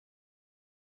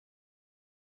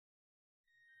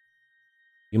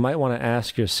You might want to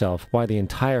ask yourself why the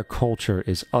entire culture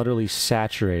is utterly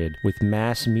saturated with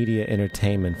mass media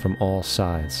entertainment from all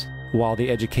sides, while the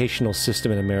educational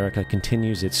system in America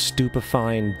continues its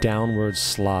stupefying downward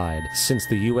slide since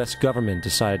the U.S. government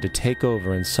decided to take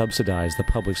over and subsidize the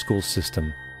public school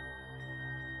system.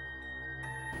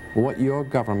 What your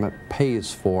government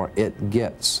pays for, it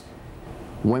gets.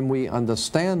 When we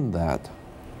understand that,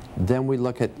 then we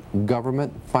look at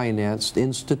government-financed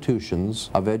institutions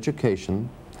of education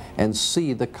and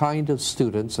see the kind of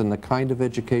students and the kind of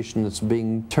education that's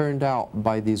being turned out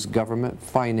by these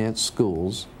government-financed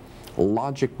schools.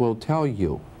 Logic will tell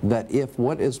you that if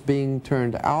what is being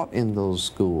turned out in those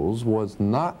schools was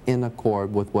not in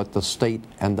accord with what the state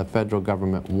and the federal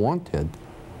government wanted,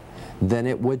 then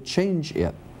it would change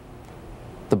it.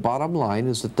 The bottom line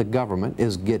is that the government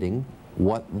is getting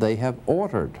what they have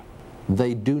ordered.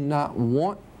 They do not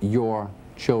want your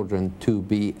children to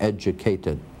be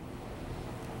educated.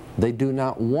 They do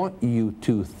not want you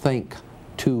to think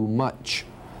too much.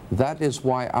 That is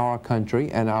why our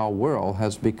country and our world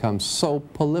has become so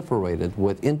proliferated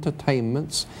with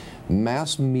entertainments,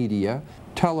 mass media,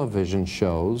 television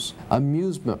shows,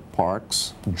 amusement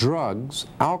parks, drugs,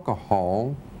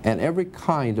 alcohol, and every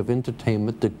kind of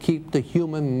entertainment to keep the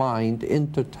human mind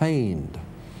entertained,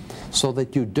 so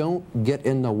that you don't get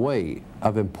in the way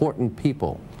of important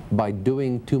people by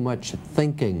doing too much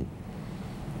thinking.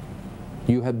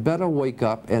 You had better wake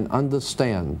up and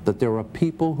understand that there are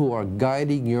people who are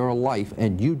guiding your life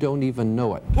and you don't even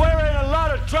know it. We're in a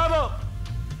lot of trouble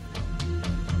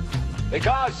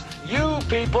because you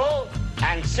people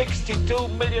and 62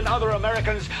 million other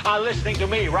Americans are listening to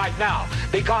me right now,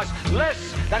 because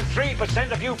less than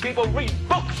 3% of you people read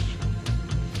books,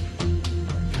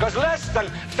 because less than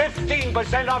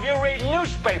 15% of you read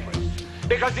newspapers,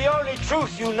 because the only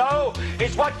truth you know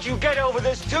is what you get over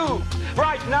this tube.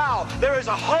 Right now, there is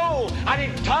an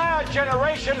entire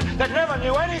generation that never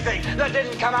knew anything that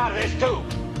didn't come out of this tube.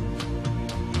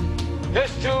 This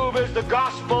tube is the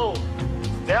gospel,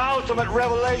 the ultimate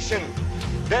revelation.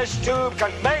 This tube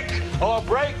can make or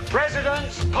break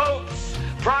presidents, popes,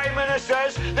 prime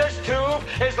ministers. This tube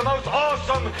is the most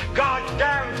awesome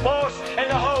goddamn force in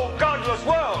the whole godless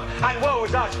world. And woe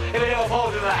is us if it ever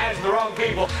falls into the hands of the wrong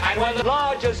people. And when the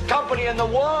largest company in the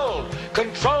world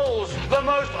controls the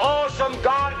most awesome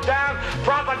goddamn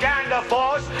propaganda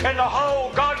force in the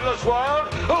whole godless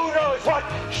world, who knows what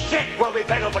shit will be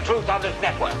peddled for truth on this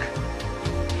network.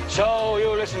 So you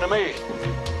listen to me.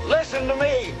 Listen to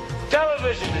me.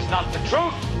 Television is not the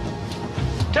truth.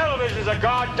 Television is a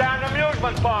goddamn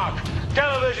amusement park.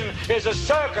 Television is a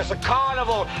circus, a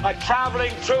carnival, a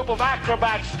traveling troupe of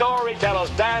acrobats, storytellers,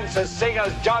 dancers,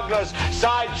 singers, jugglers,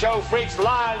 sideshow freaks,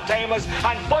 lion tamers,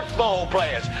 and football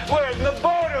players. We're in the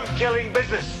boredom-killing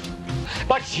business.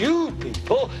 But you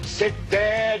people sit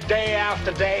there day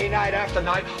after day, night after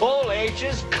night, all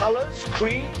ages, colors,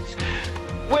 creeds.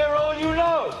 We're all you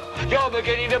know. You're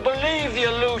beginning to believe the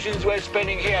illusions we're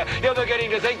spinning here. You're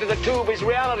beginning to think that the tube is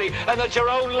reality and that your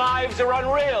own lives are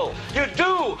unreal. You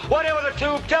do whatever the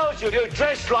tube tells you. You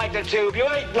dress like the tube. You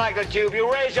eat like the tube.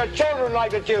 You raise your children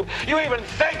like the tube. You even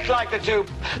think like the tube.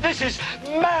 This is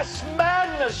mass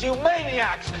madness, you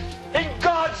maniacs. In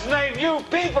God's name, you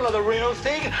people are the real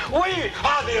thing. We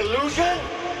are the illusion.